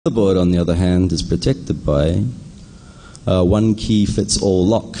motherboard, on the other hand, is protected by one key fits all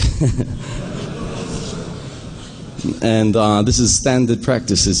lock. And this is standard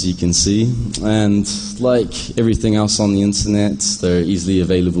practice, as you can see. And like everything else on the internet, they're easily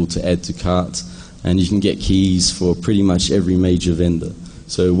available to add to cart, and you can get keys for pretty much every major vendor.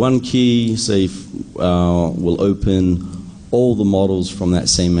 So one key, say, will open all the models from that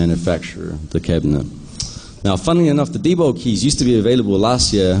same manufacturer, the cabinet. Now, funnily enough, the debug keys used to be available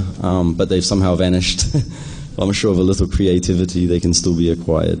last year, but they've somehow vanished. I'm sure with a little creativity, they can still be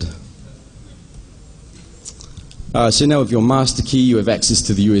acquired. So now with your master key, you have access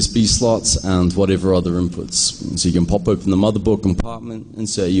to the USB slots and whatever other inputs. So you can pop open the motherboard compartment,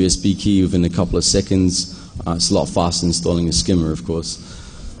 insert a USB key within a couple of seconds. It's a lot faster installing a skimmer, of course.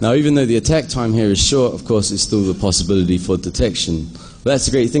 Now, even though the attack time here is short, of course, there's still the possibility for detection. But that's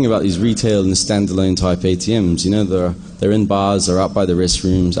the great thing about these retail and standalone type ATMs. You know, they're in bars, they're out by the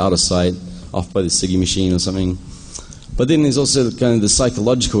restrooms, out of sight, off by the Siggy machine or something. But then there's also kind of the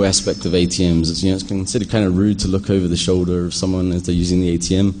psychological aspect of ATMs. It's considered kind of rude to look over the shoulder of someone as they're using the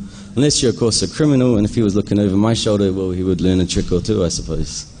ATM. Unless you're, of course, a criminal, and if he was looking over my shoulder, well, he would learn a trick or two, I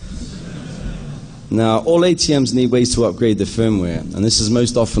suppose. Now, all ATMs need ways to upgrade their firmware, and this is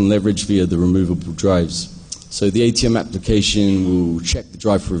most often leveraged via the removable drives. So the ATM application will check the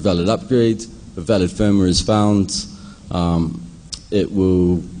drive for a valid upgrade. If a valid firmware is found, it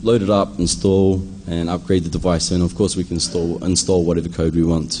will load it up, install, and upgrade the device. And of course, we can install whatever code we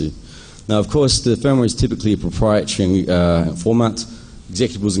want to. Now, of course, the firmware is typically a proprietary format.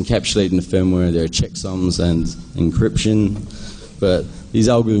 Executables encapsulated in the firmware. There are checksums and encryption. But these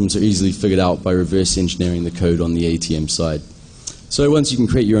algorithms are easily figured out by reverse engineering the code on the ATM side. So once you can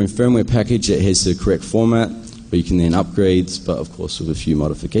create your own firmware package, it has the correct format, where you can then upgrade, but of course with a few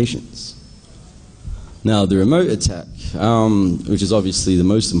modifications. Now, the remote attack, which is obviously the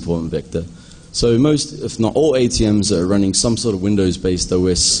most important vector. So most, if not all, ATMs that are running some sort of Windows-based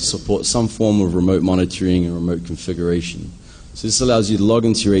OS support some form of remote monitoring and remote configuration. So this allows you to log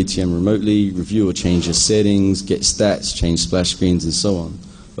into your ATM remotely, review or change your settings, get stats, change splash screens, and so on.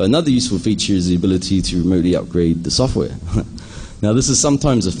 But another useful feature is the ability to remotely upgrade the software. Now, this is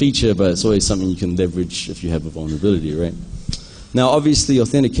sometimes a feature, but it's always something you can leverage if you have a vulnerability, right? Now, obviously,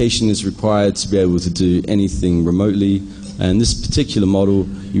 authentication is required to be able to do anything remotely. And this particular model,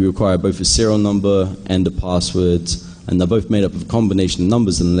 you require both a serial number and a password. And they're both made up of a combination of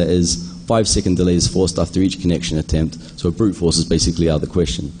numbers and letters. 5-second delay is forced after each connection attempt. So a brute force is basically out of the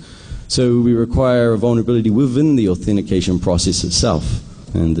question. So we require a vulnerability within the authentication process itself.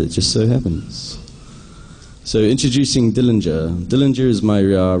 And it just so happens. So introducing Dillinger. Dillinger is my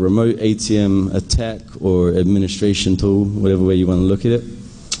remote ATM attack or administration tool, whatever way you want to look at it.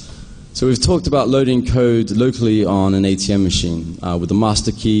 So we've talked about loading code locally on an ATM machine. With the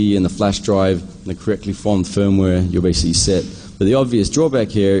master key and the flash drive and the correctly formed firmware, you're basically set. But the obvious drawback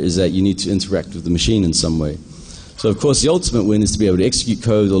here is that you need to interact with the machine in some way. So of course the ultimate win is to be able to execute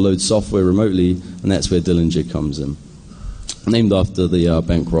code or load software remotely, and that's where Dillinger comes in. Named after the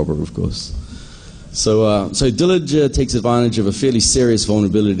bank robber, of course. So Dillinger takes advantage of a fairly serious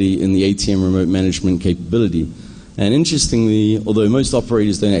vulnerability in the ATM remote management capability. And interestingly, although most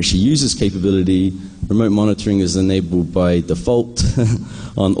operators don't actually use this capability, remote monitoring is enabled by default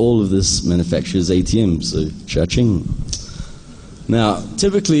on all of this manufacturer's ATMs, so cha-ching. Now,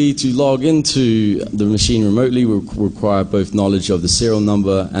 typically to log into the machine remotely, we require both knowledge of the serial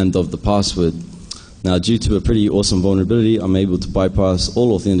number and of the password. Now, due to a pretty awesome vulnerability, I'm able to bypass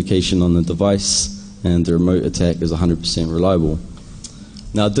all authentication on the device, and the remote attack is 100% reliable.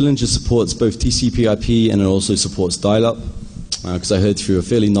 Now, Dillinger supports both TCP/IP and it also supports dial-up, because I heard through a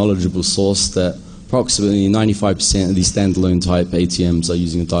fairly knowledgeable source that approximately 95% of these standalone type ATMs are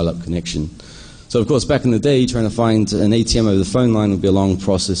using a dial-up connection. So, of course, back in the day, trying to find an ATM over the phone line would be a long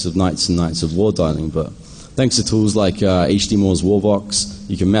process of nights and nights of war dialing, but thanks to tools like HDMOR's Warbox,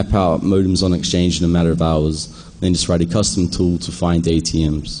 you can map out modems on exchange in a matter of hours, then just write a custom tool to find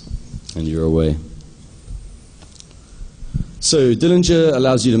ATMs, and you're away. So Dillinger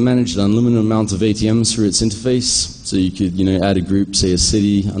allows you to manage an unlimited amount of ATMs through its interface. So you could, add a group, say a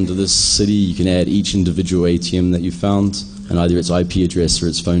city. Under this city, you can add each individual ATM that you found, and either its IP address or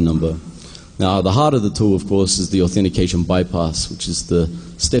its phone number. Now, the heart of the tool, of course, is the authentication bypass, which is the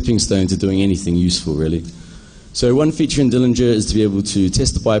stepping stone to doing anything useful, really. So one feature in Dillinger is to be able to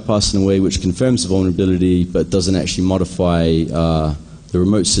test the bypass in a way which confirms the vulnerability, but doesn't actually modify the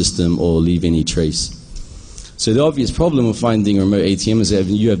remote system or leave any trace. So the obvious problem with finding a remote ATM is that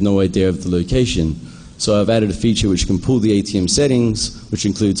you have no idea of the location. So I've added a feature which can pull the ATM settings, which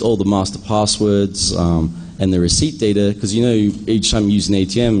includes all the master passwords and the receipt data, because you know each time you use an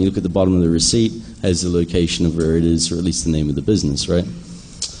ATM, you look at the bottom of the receipt, has the location of where it is, or at least the name of the business, right?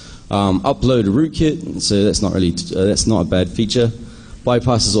 Upload a rootkit, so that's not a bad feature.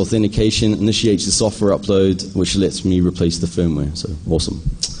 Bypasses authentication, initiates the software upload, which lets me replace the firmware, so awesome.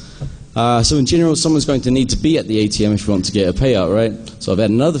 So in general, someone's going to need to be at the ATM if you want to get a payout, right? So I've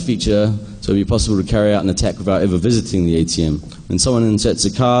added another feature, so it'll be possible to carry out an attack without ever visiting the ATM. When someone inserts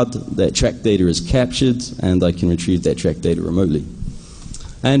a card, that track data is captured, and I can retrieve that track data remotely.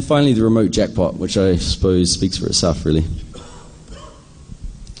 And finally, the remote jackpot, which I suppose speaks for itself, really.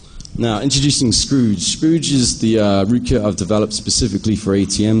 Now, introducing Scrooge. Scrooge is the rootkit I've developed specifically for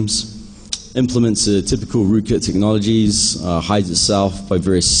ATMs. Implements typical rootkit technologies, hides itself by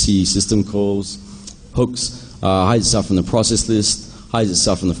various C system calls, hooks, hides itself from the process list, hides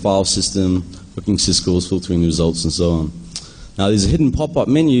itself from the file system, hooking syscalls, filtering the results, and so on. Now, there's a hidden pop-up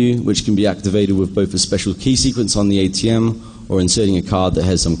menu which can be activated with both a special key sequence on the ATM or inserting a card that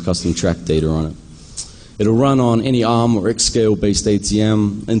has some custom track data on it. It'll run on any ARM or X-Scale based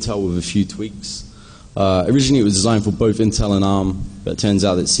ATM, Intel with a few tweaks. Originally it was designed for both Intel and ARM, but it turns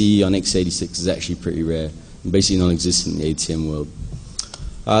out that CE on x86 is actually pretty rare and basically non-existent in the ATM world.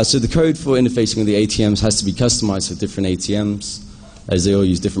 So the code for interfacing with the ATMs has to be customized for different ATMs, as they all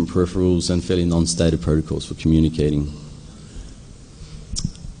use different peripherals and fairly non-standard protocols for communicating.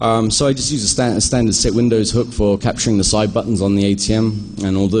 So I just use a standard set Windows hook for capturing the side buttons on the ATM,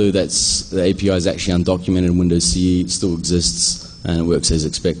 and although the API is actually undocumented in Windows CE, it still exists and it works as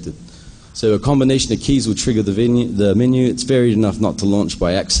expected. So a combination of keys will trigger the menu. It's varied enough not to launch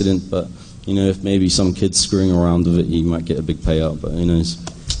by accident, but you know, if maybe some kid's screwing around with it, you might get a big payout, but who knows.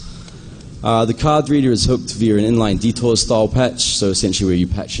 The card reader is hooked via an inline detour style patch, so essentially where you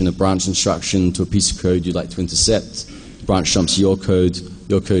patch in a branch instruction to a piece of code you'd like to intercept. The branch jumps your code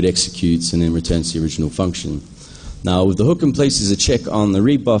executes, and then returns the original function. Now, with the hook in place, there's a check on the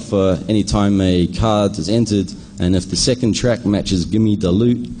read buffer anytime a card is entered, and if the second track matches gimme the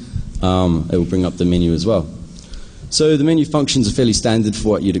loot, it will bring up the menu as well. So the menu functions are fairly standard for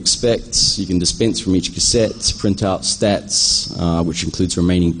what you'd expect. You can dispense from each cassette, print out stats, which includes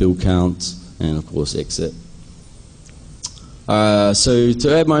remaining bill count, and of course exit. So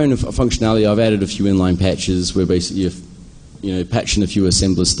to add my own functionality, I've added a few inline patches where basically patch in a few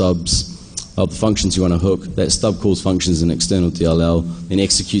assembler stubs of the functions you want to hook. That stub calls functions in external DLL, then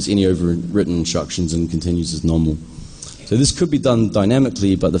executes any overwritten instructions and continues as normal. So this could be done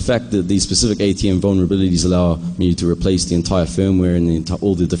dynamically, but the fact that these specific ATM vulnerabilities allow me to replace the entire firmware and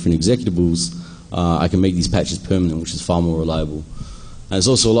all the different executables, I can make these patches permanent, which is far more reliable. And it's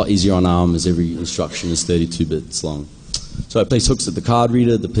also a lot easier on ARM, as every instruction is 32 bits long. So I place hooks at the card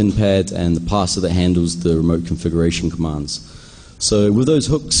reader, the pin pad, and the parser that handles the remote configuration commands. So with those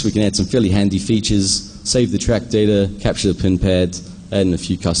hooks, we can add some fairly handy features, save the track data, capture the pin pad, add in a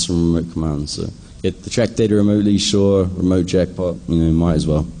few custom remote commands. So get the track data remotely, sure, remote jackpot, might as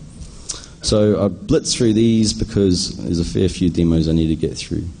well. So I blitz through these because there's a fair few demos I need to get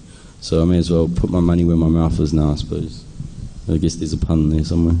through. So I may as well put my money where my mouth is now, I suppose. I guess there's a pun there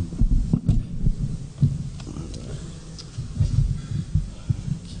somewhere.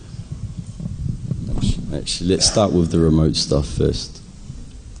 Actually, let's start with the remote stuff first.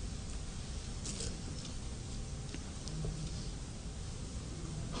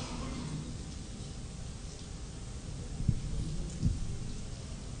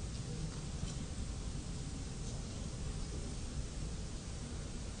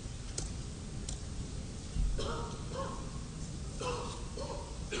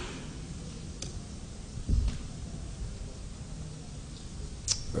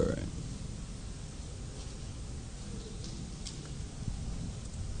 All right.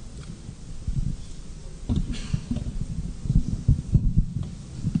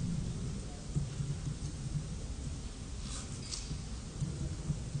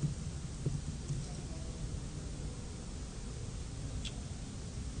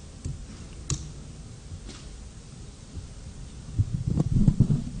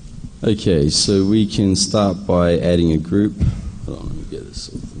 Okay, so we can start by adding a group. Hold on, let me get this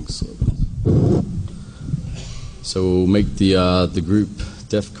thing sorted. So we'll make the group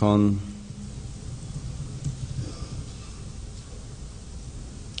DEFCON.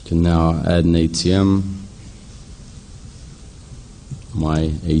 Can now add an ATM. My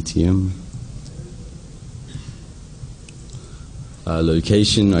ATM.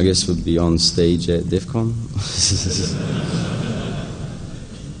 Location, I guess, would be on stage at DEFCON.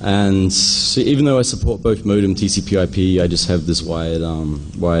 And so even though I support both modem TCP/IP, I just have this wired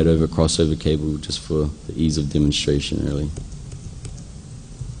over crossover cable just for the ease of demonstration, really.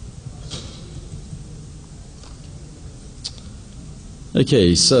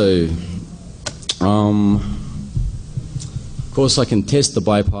 Okay, so of course I can test the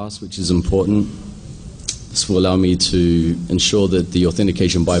bypass, which is important. This will allow me to ensure that the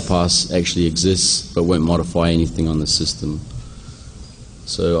authentication bypass actually exists but won't modify anything on the system.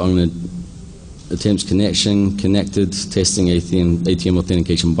 So I'm going to attempt connection, connected, testing ATM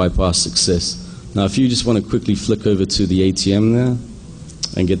authentication bypass, success. Now if you just want to quickly flick over to the ATM there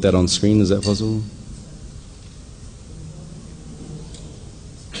and get that on screen, is that possible?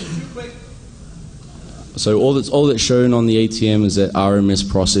 So all that's shown on the ATM is that RMS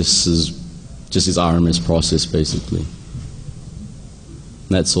process is just his RMS process, basically. And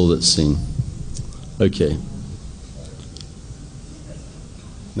that's all that's seen. Okay.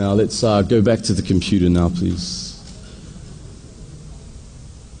 Now let's go back to the computer now, please.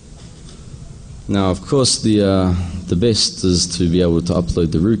 Now, of course, the best is to be able to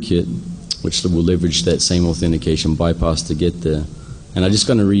upload the rootkit, which will leverage that same authentication bypass to get there. And I'm just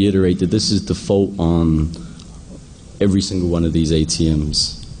going to reiterate that this is default on every single one of these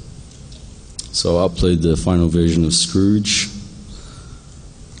ATMs. So I'll upload the final version of Scrooge.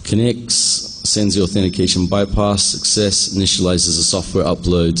 Connects, sends the authentication bypass, success, initializes the software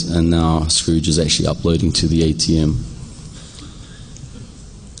upload, and now Scrooge is actually uploading to the ATM.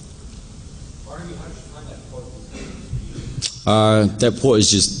 That port is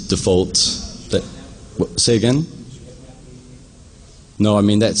just default. Say again? No, I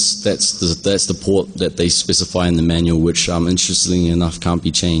mean that's the port that they specify in the manual, which interestingly enough can't be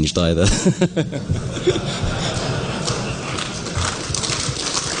changed either.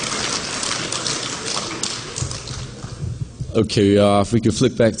 Okay, if we could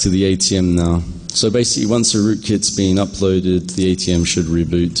flick back to the ATM now. So basically, once a rootkit's been uploaded, the ATM should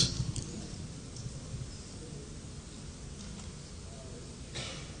reboot.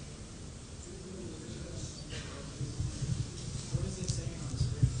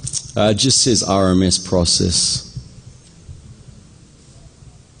 It just says RMS process.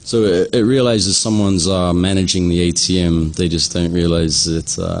 So it realizes someone's managing the ATM. They just don't realize that,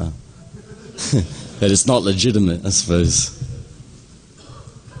 that it's not legitimate, I suppose.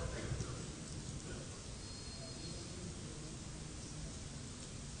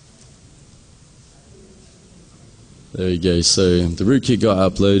 There we go. So the rootkit got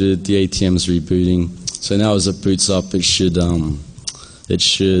uploaded. The ATM's rebooting. So now as it boots up, it should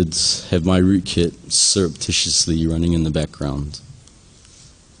have my rootkit surreptitiously running in the background.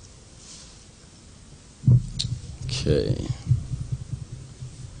 Okay.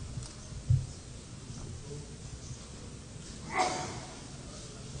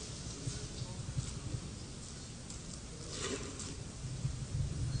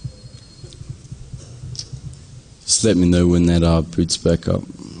 Just let me know when that boots back up.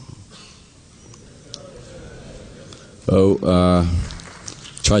 Oh,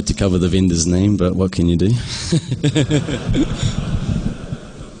 tried to cover the vendor's name, but what can you do?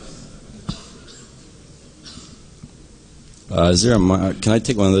 Is there a mic? Can I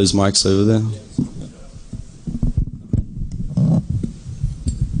take one of those mics over there?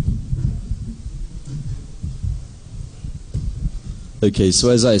 Okay, so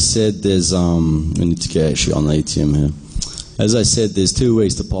as I said, there's we need to get actually on the ATM here. As I said, there's two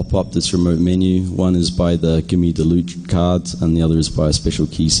ways to pop up this remote menu. One is by the Give Me the Loot card, and the other is by a special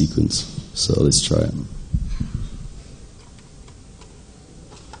key sequence. So let's try it.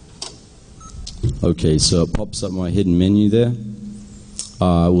 Okay, so it pops up my hidden menu there. It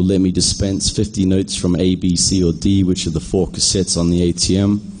will let me dispense 50 notes from A, B, C, or D, which are the 4 cassettes on the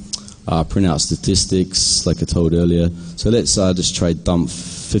ATM. Print out statistics, like I told earlier. So let's just try dump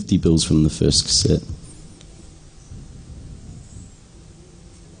 50 bills from the first cassette.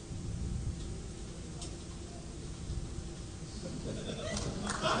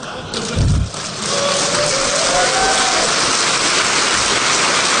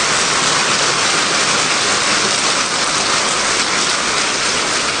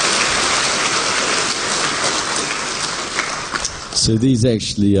 So these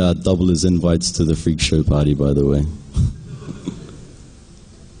actually double as invites to the freak show party, by the way.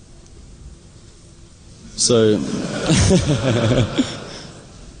 So,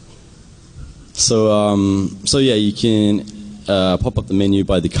 so yeah, you can pop up the menu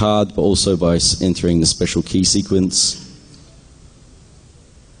by the card, but also by entering the special key sequence.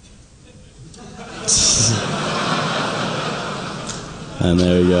 And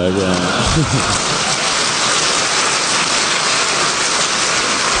there we go. Yeah.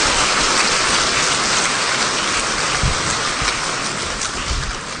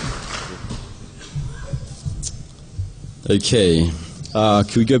 Okay, can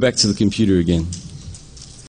we go back to the computer again?